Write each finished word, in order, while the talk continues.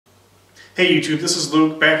Hey YouTube, this is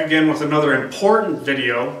Luke back again with another important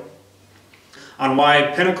video on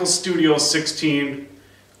why Pinnacle Studio 16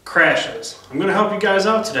 crashes. I'm going to help you guys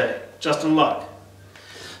out today, just in luck.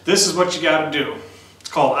 This is what you got to do. It's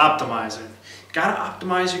called optimizing. You got to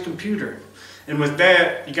optimize your computer. And with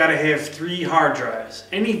that, you got to have 3 hard drives.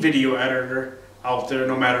 Any video editor out there,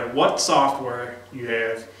 no matter what software you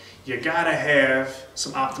have, you got to have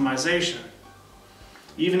some optimization.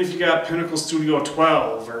 Even if you got Pinnacle Studio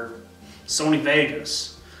 12 or Sony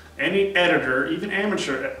Vegas, any editor, even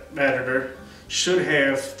amateur editor, should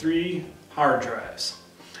have 3 hard drives.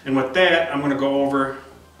 And with that, I'm going to go over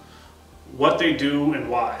what they do and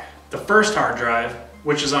why. The first hard drive,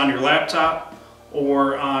 which is on your laptop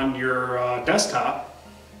or on your desktop,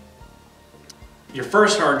 your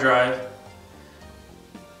first hard drive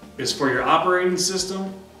is for your operating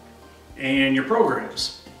system and your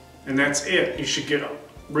programs. And that's it. You should get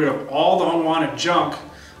rid of all the unwanted junk.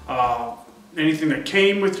 Anything that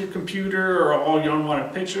came with your computer or all your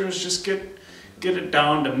unwanted pictures, just get it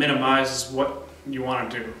down to minimize what you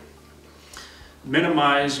want to do.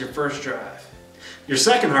 Minimize your first drive. Your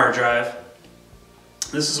second hard drive,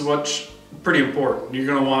 this is what's pretty important. You're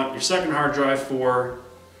going to want your second hard drive for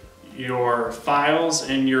your files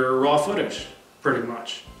and your raw footage, pretty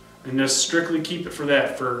much. And just strictly keep it for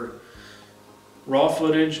that, for raw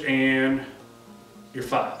footage and your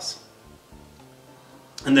files.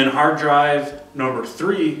 And then hard drive number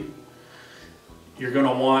 3, you're going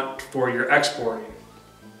to want for your exporting,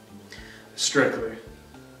 strictly.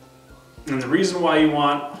 And the reason why you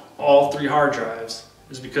want all 3 hard drives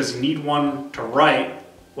is because you need one to write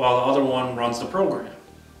while the other one runs the program.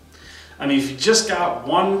 I mean, if you just got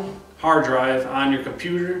one hard drive on your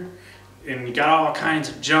computer and you got all kinds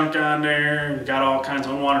of junk on there, and you got all kinds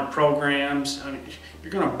of unwanted programs, I mean,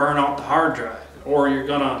 you're going to burn out the hard drive, or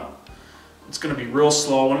it's going to be real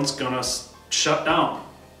slow and it's going to shut down.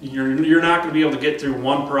 You're not going to be able to get through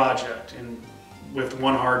one project with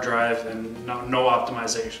one hard drive and no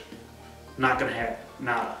optimization. Not going to happen.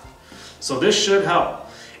 Nada. So this should help.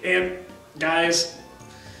 And guys,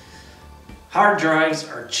 hard drives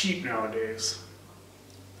are cheap nowadays.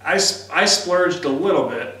 I splurged a little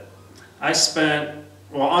bit. I spent,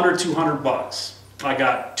 well, under 200 bucks. I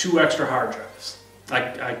got 2 extra hard drives.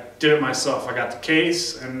 I did it myself. I got the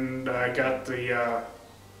case and I got the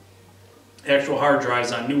actual hard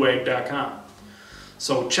drives on newegg.com.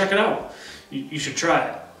 So check it out. You should try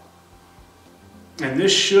it. And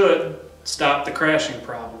this should stop the crashing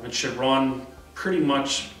problem. It should run pretty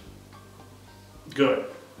much good.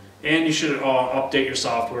 And you should update your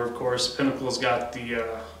software, of course. Pinnacle's got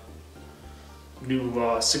the new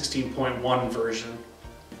 16.1 version.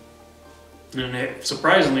 And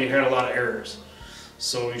surprisingly, it had a lot of errors.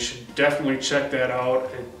 So you should definitely check that out.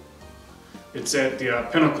 It's at the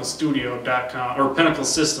pinnaclestudio.com or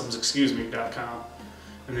pinnaclesystems.com,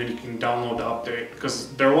 and then you can download the update,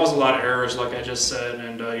 because there was a lot of errors, like I just said,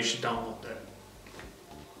 and you should download that.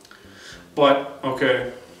 But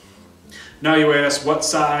okay, now you ask, what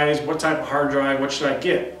size, what type of hard drive, what should I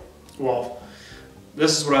get? Well,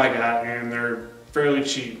 this is what I got, and they're fairly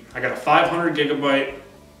cheap. I got a 500 gigabyte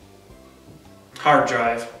hard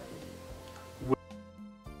drive.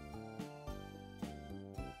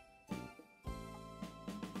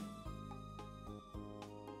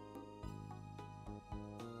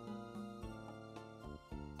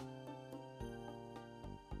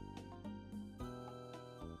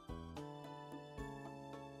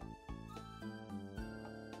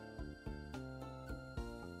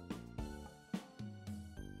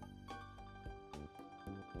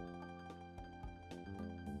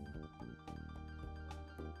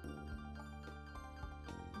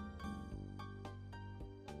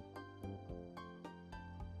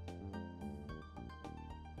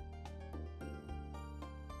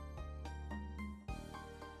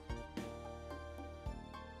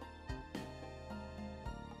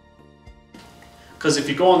 Because if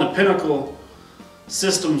you go on the Pinnacle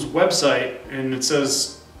Systems website and it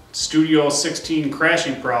says Studio 16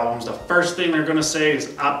 crashing problems, the first thing they're going to say is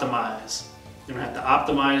optimize. You're going to have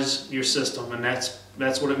to optimize your system, and that's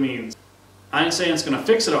what it means. I ain't saying it's going to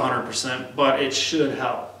fix it 100%, but it should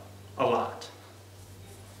help a lot.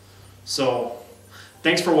 So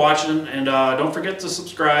thanks for watching, and don't forget to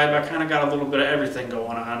subscribe. I kind of got a little bit of everything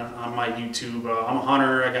going on my YouTube. I'm a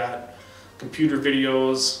hunter. I got computer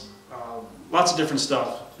videos. Lots of different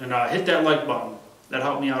stuff. And hit that like button. That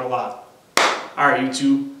helped me out a lot. Alright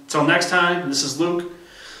YouTube, till next time, this is Luke.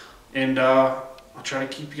 And I'll try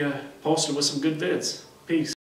to keep you posted with some good vids. Peace.